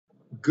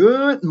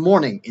Good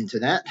morning,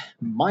 Internet.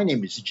 My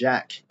name is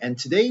Jack, and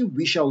today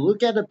we shall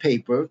look at a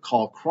paper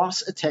called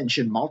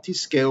Cross-Attention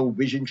Multiscale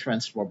Vision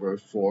Transformer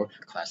for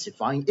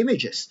Classifying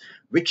Images,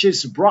 which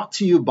is brought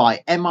to you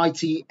by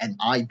MIT and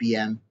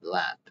IBM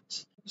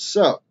Labs.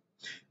 So,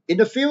 in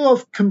the field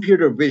of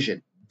computer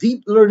vision,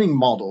 deep learning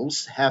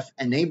models have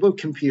enabled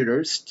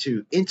computers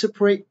to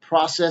interpret,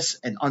 process,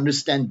 and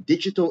understand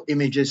digital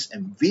images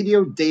and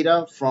video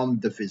data from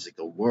the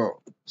physical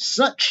world.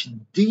 Such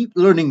deep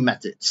learning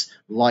methods,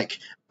 like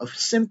a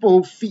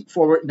simple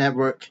feed-forward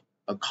network,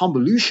 a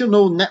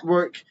convolutional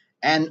network,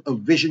 and a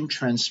vision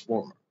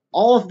transformer,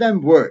 all of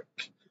them work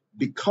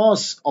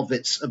because of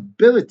its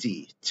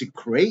ability to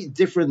create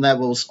different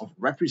levels of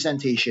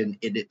representation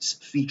in its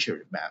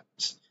feature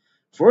maps.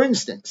 For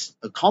instance,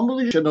 a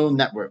convolutional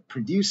network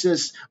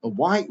produces a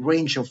wide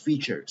range of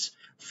features,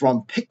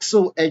 from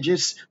pixel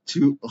edges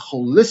to a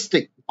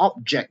holistic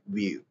object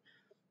view.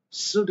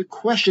 So the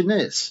question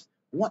is,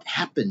 what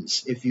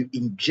happens if you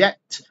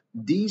inject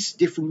these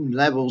different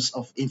levels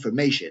of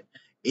information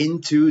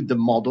into the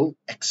model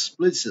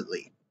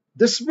explicitly?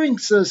 This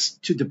brings us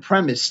to the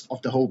premise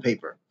of the whole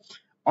paper.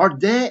 Are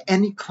there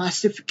any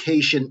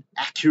classification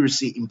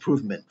accuracy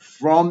improvement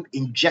from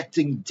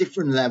injecting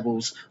different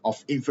levels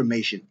of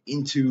information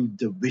into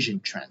the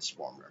vision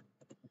transformer?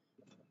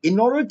 In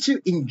order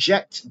to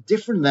inject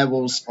different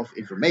levels of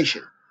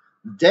information,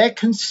 they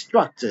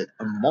constructed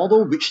a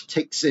model which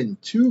takes in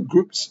two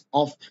groups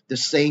of the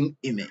same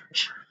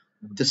image.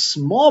 The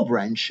small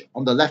branch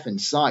on the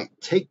left-hand side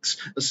takes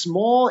a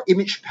small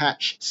image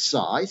patch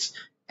size,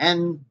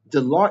 and the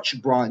large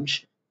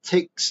branch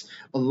takes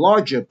a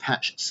larger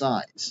patch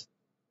size.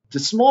 The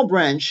small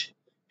branch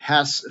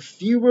has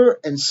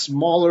fewer and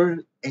smaller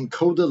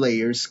encoder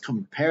layers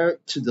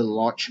compared to the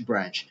large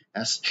branch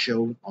as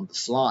shown on the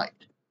slide.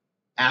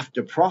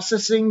 After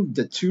processing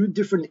the two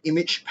different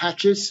image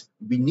patches,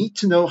 we need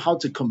to know how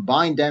to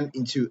combine them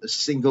into a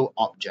single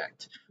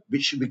object,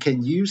 which we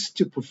can use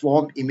to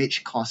perform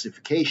image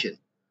classification.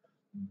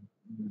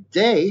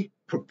 They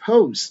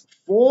propose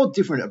four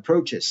different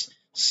approaches,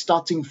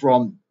 starting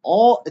from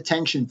all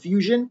attention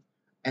fusion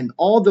and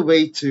all the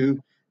way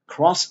to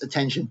cross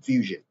attention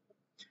fusion.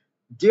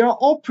 They are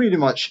all pretty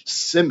much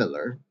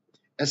similar,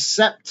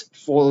 except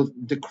for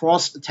the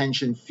cross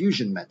attention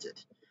fusion method.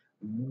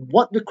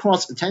 What the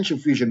cross attention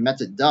fusion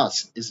method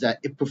does is that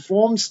it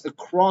performs a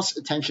cross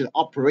attention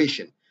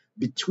operation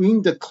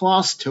between the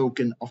class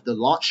token of the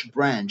large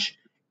branch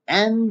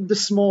and the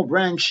small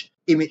branch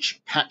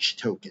image patch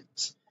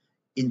tokens.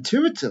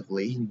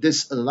 Intuitively,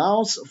 this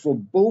allows for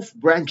both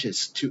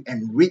branches to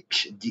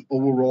enrich the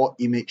overall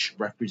image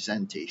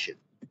representation.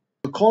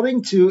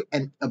 According to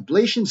an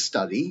ablation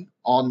study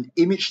on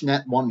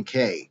ImageNet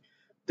 1K,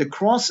 the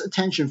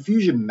cross-attention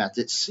fusion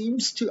method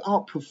seems to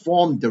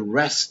outperform the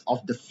rest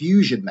of the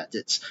fusion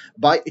methods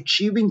by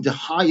achieving the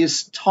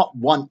highest top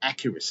 1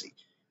 accuracy.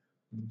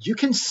 You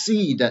can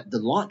see that the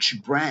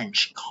large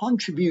branch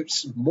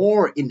contributes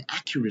more in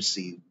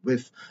accuracy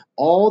with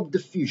all the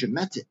fusion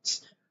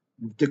methods.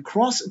 The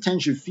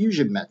cross-attention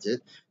fusion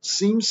method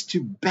seems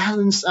to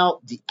balance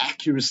out the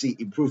accuracy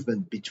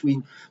improvement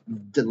between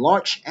the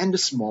large and the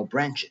small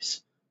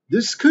branches.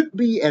 This could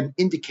be an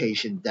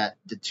indication that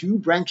the two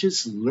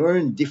branches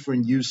learn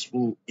different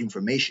useful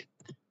information.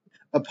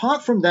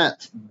 Apart from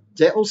that,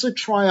 they also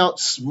try out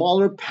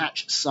smaller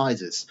patch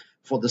sizes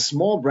for the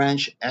small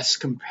branch as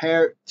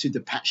compared to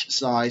the patch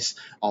size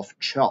of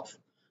 12.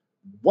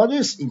 What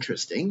is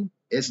interesting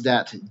is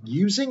that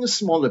using a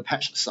smaller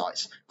patch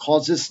size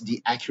causes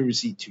the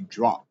accuracy to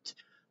drop.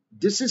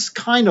 This is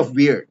kind of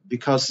weird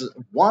because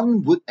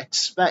one would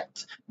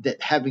expect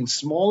that having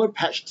smaller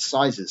patch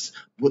sizes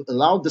would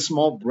allow the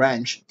small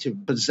branch to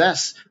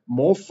possess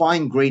more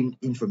fine-grained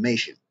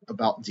information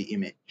about the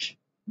image.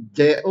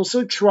 They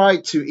also try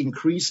to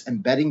increase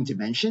embedding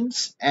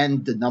dimensions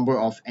and the number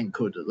of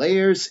encoder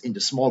layers in the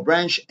small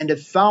branch, and they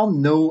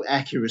found no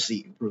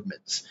accuracy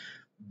improvements.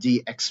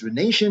 The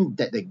explanation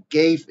that they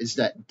gave is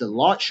that the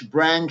large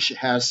branch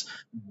has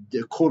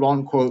the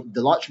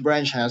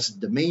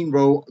main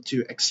role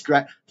to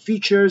extract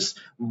features,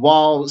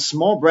 while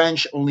small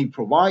branch only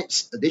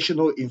provides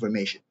additional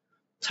information.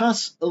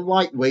 Thus, a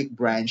lightweight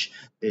branch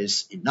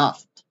is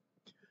enough.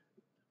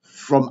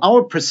 From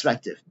our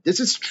perspective, this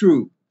is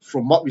true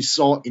from what we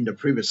saw in the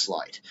previous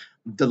slide.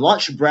 The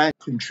large branch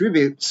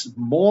contributes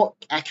more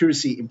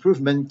accuracy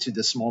improvement to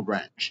the small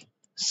branch.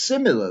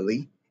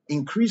 Similarly,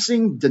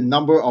 increasing the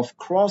number of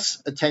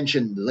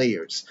cross-attention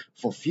layers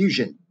for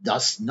fusion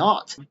does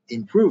not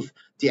improve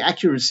the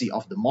accuracy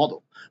of the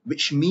model,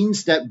 which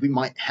means that we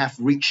might have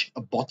reached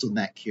a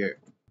bottleneck here.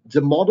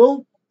 The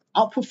model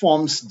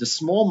outperforms the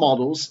small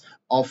models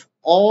of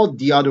all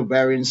the other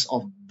variants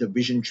of the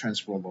vision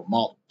transformer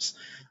models,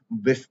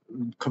 with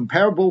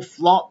comparable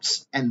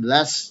flops and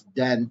less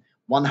than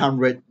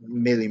 100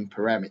 million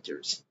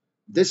parameters.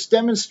 This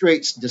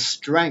demonstrates the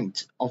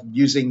strength of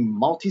using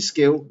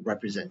multi-scale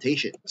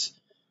representations.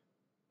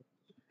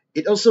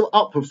 It also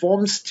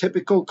outperforms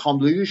typical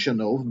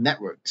convolutional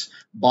networks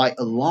by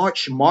a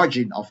large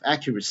margin of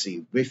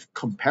accuracy with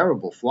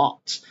comparable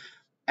flops.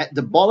 At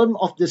the bottom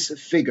of this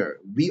figure,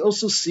 we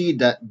also see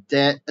that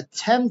they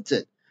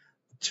attempted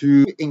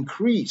to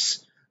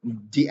increase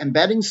the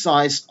embedding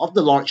size of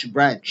the large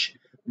branch.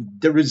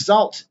 The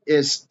result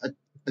is a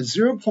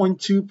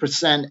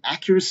 0.2%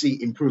 accuracy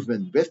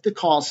improvement with the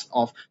cost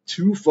of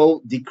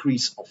twofold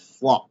decrease of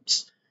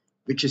flops,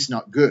 which is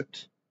not good.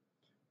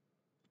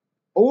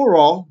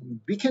 Overall,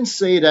 we can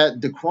say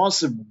that the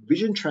cross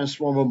vision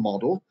transformer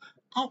model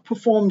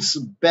outperforms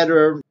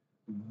better.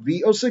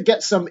 We also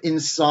get some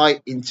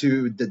insight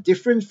into the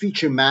different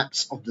feature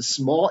maps of the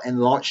small and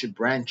large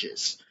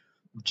branches.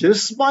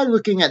 Just by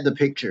looking at the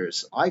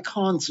pictures, I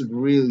can't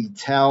really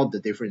tell the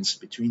difference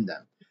between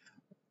them.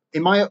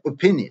 In my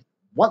opinion,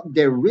 what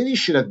they really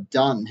should have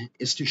done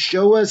is to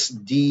show us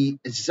the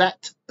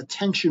exact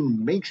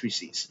attention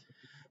matrices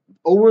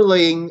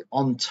overlaying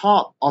on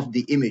top of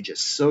the images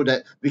so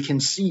that we can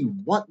see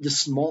what the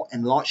small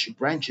and large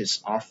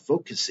branches are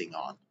focusing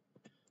on.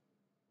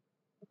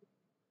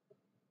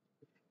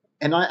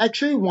 And I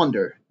actually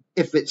wonder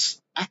if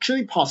it's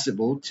actually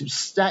possible to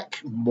stack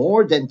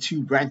more than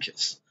two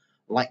branches,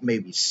 like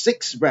maybe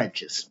six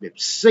branches with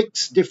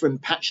six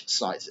different patch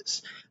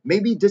sizes.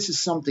 Maybe this is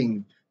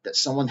something that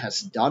someone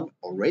has done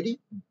already,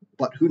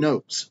 but who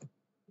knows?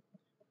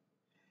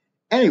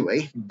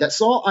 Anyway, that's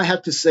all I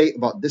have to say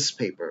about this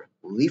paper.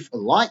 Leave a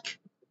like,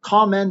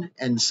 comment,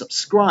 and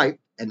subscribe,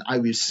 and I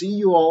will see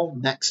you all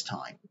next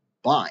time.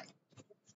 Bye.